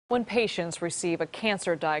When patients receive a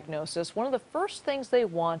cancer diagnosis, one of the first things they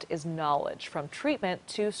want is knowledge, from treatment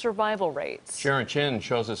to survival rates. Sharon Chin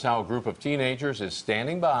shows us how a group of teenagers is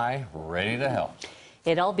standing by, ready to help.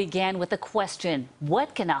 It all began with a question: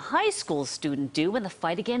 what can a high school student do in the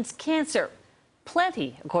fight against cancer?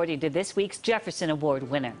 Plenty, according to this week's Jefferson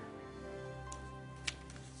Award winner.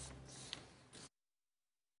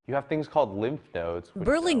 You have things called lymph nodes.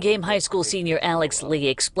 Burlingame High School senior Alex Lee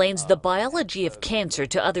explains the biology of cancer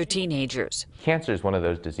to other teenagers. Cancer is one of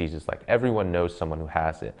those diseases, like everyone knows someone who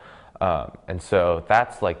has it. And so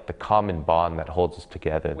that's like the common bond that holds us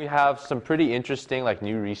together. We have some pretty interesting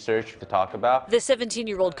new research to talk about. The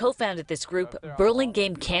 17-year-old co-founded this group,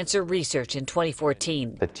 Burlingame Cancer Research, in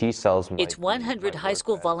 2014. The T cells. It's 100 high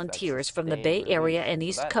school volunteers from the Bay Area and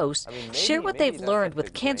East Coast share what they've learned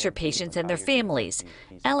with cancer patients and their families.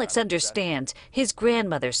 Alex understands his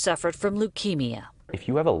grandmother suffered from leukemia. If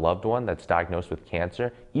you have a loved one that's diagnosed with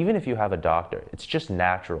cancer, even if you have a doctor, it's just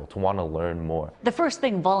natural to want to learn more. The first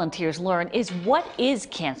thing volunteers learn is what is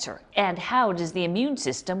cancer and how does the immune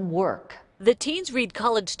system work. The teens read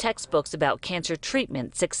college textbooks about cancer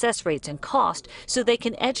treatment, success rates, and cost so they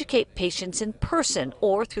can educate patients in person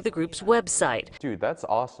or through the group's website. Dude, that's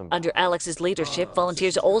awesome. Under Alex's leadership,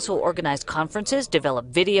 volunteers also organize conferences, develop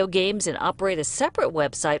video games, and operate a separate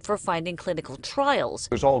website for finding clinical trials.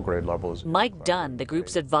 There's all grade levels. Mike Dunn, the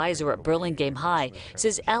group's advisor at Burlingame High,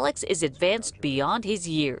 says Alex is advanced beyond his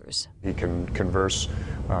years. He can converse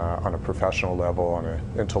on a professional level, on an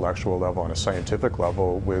intellectual level, on a scientific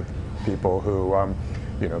level with people who,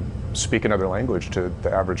 speak another language to the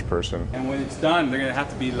average person. And when it's done, they're going to have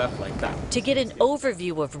to be left like that. To get an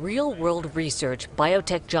overview of real-world research,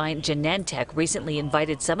 biotech giant Genentech recently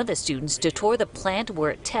invited some of the students to tour the plant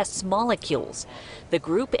where it tests molecules. The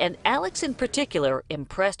group, and Alex in particular,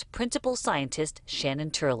 impressed principal scientist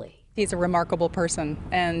Shannon Turley. He's a remarkable person,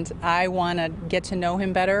 and I want to get to know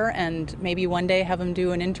him better and maybe one day have him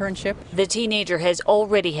do an internship. The teenager has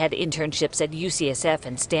already had internships at UCSF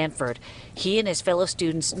and Stanford. He and his fellow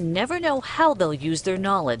students never know how they'll use their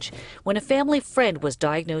knowledge. When a family friend was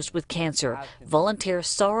diagnosed with cancer, volunteer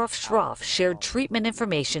Saraf Shroff shared treatment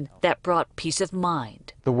information that brought peace of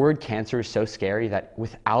mind. The word cancer is so scary that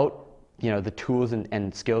without the tools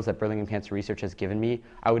and skills that Burlingame Cancer Research has given me,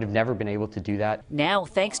 I would have never been able to do that. Now,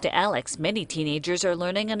 thanks to Alex, many teenagers are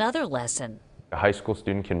learning another lesson. A high school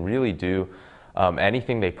student can really do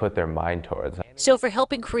anything they put their mind towards. So for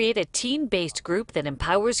helping create a teen-based group that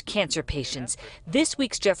empowers cancer patients, this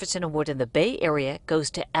week's Jefferson Award in the Bay Area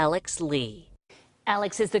goes to Alex Lee.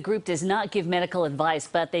 Alex says the group does not give medical advice,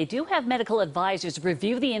 but they do have medical advisors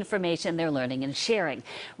review the information they're learning and sharing.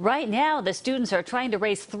 Right now, the students are trying to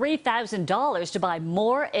raise $3,000 to buy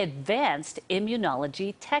more advanced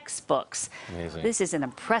immunology textbooks. Amazing. This is an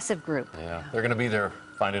impressive group. Yeah, they're going to be there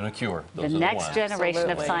finding a cure. The next generation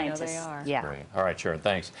of Absolutely. scientists. Yeah, they are. Yeah. Great. All right, Sharon,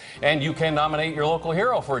 thanks. And you can nominate your local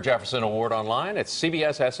hero for a Jefferson Award online at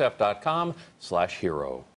cbssf.com/hero.